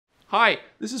Hi,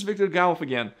 this is Viktor Gamov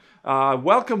again.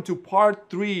 Welcome to part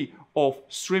 3 of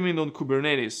streaming on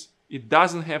Kubernetes. It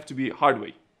doesn't have to be hard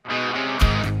way.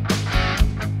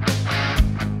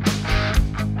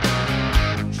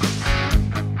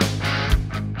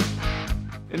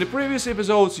 In the previous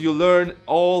episodes, you learned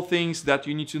all things that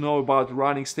you need to know about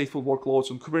running stateful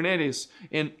workloads on Kubernetes,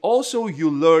 and also you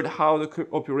learned how the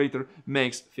operator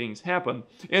makes things happen.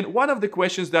 And one of the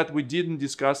questions that we didn't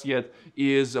discuss yet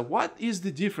is what is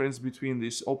the difference between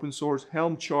this open source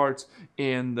Helm Charts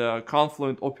and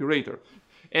Confluent Operator?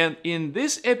 And in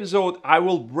this episode, I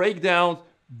will break down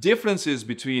differences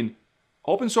between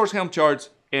open source Helm Charts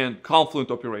and Confluent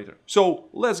Operator. So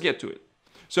let's get to it.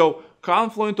 So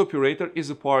Confluent Operator is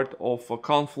a part of a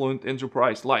Confluent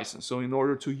Enterprise license. So in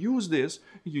order to use this,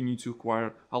 you need to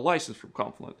acquire a license from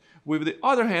Confluent. With the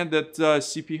other hand, that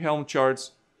CP Helm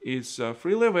Charts is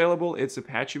freely available. It's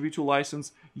Apache v2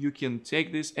 license. You can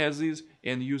take this as is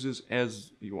and use it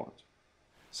as you want.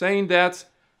 Saying that,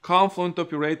 Confluent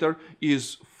Operator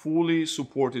is fully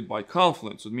supported by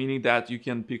Confluent, so meaning that you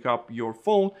can pick up your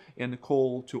phone and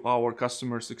call to our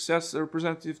customer success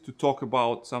representative to talk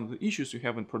about some of the issues you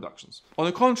have in productions. On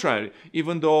the contrary,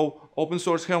 even though open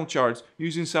source Helm Charts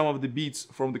using some of the bits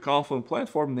from the Confluent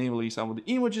platform, namely some of the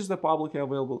images that are publicly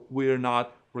available, we are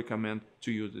not recommend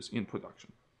to use this in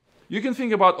production. You can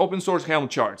think about open source Helm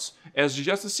Charts as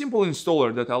just a simple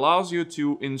installer that allows you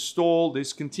to install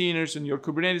these containers in your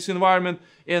Kubernetes environment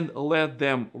and let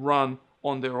them run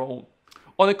on their own.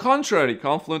 On the contrary,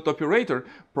 Confluent Operator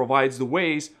provides the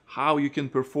ways how you can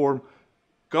perform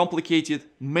complicated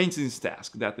maintenance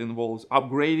tasks that involves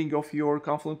upgrading of your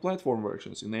Confluent platform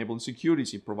versions, enabling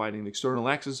security, providing external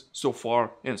access, so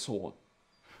far and so on.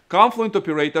 Confluent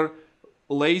Operator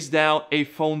lays down a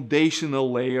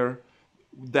foundational layer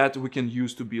that we can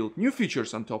use to build new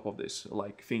features on top of this,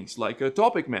 like things like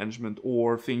topic management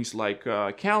or things like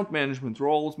account management,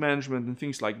 roles management, and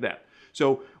things like that.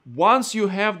 So once you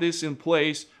have this in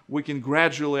place, we can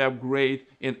gradually upgrade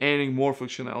and adding more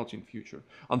functionality in future.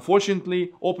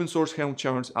 Unfortunately, open source Helm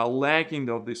Charts are lacking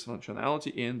of this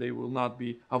functionality and they will not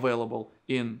be available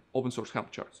in open source Helm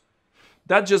Charts.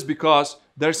 That's just because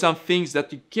there are some things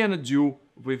that you cannot do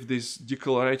with this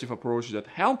declarative approach that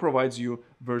Helm provides you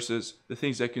versus the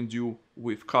things I can do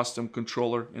with custom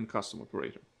controller and custom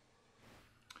operator.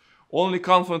 Only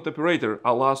Confluent Operator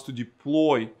allows to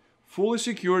deploy fully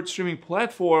secured streaming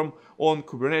platform on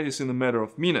Kubernetes in a matter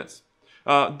of minutes.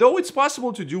 Though it's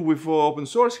possible to do with open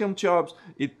source Helm Charts,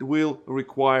 it will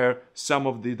require some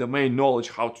of the domain knowledge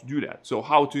how to do that. So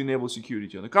how to enable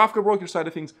security on the Kafka broker side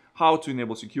of things, how to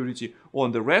enable security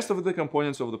on the rest of the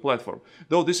components of the platform.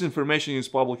 Though this information is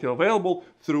publicly available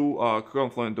through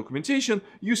Confluent documentation,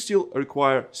 you still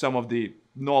require some of the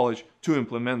knowledge to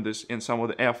implement this and some of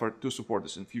the effort to support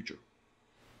this in future.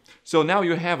 So now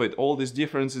you have it, all these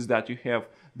differences that you have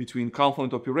between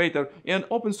Confluent Operator and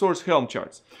open source Helm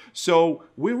Charts. So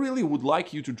we really would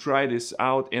like you to try this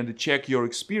out and check your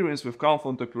experience with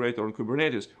Confluent Operator on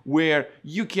Kubernetes, where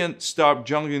you can start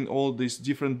juggling all these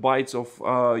different bytes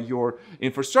of your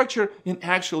infrastructure and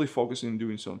actually focus on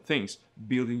doing some things,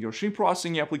 building your stream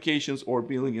processing applications or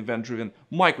building event-driven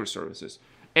microservices.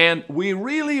 And we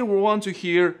really want to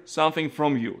hear something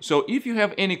from you. So if you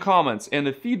have any comments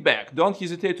and feedback, don't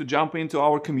hesitate to jump into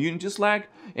our community Slack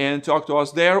and talk to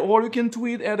us there, or you can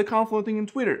tweet at the Confluent thing in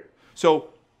Twitter.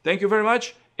 So thank you very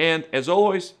much, and as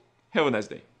always, have a nice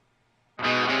day.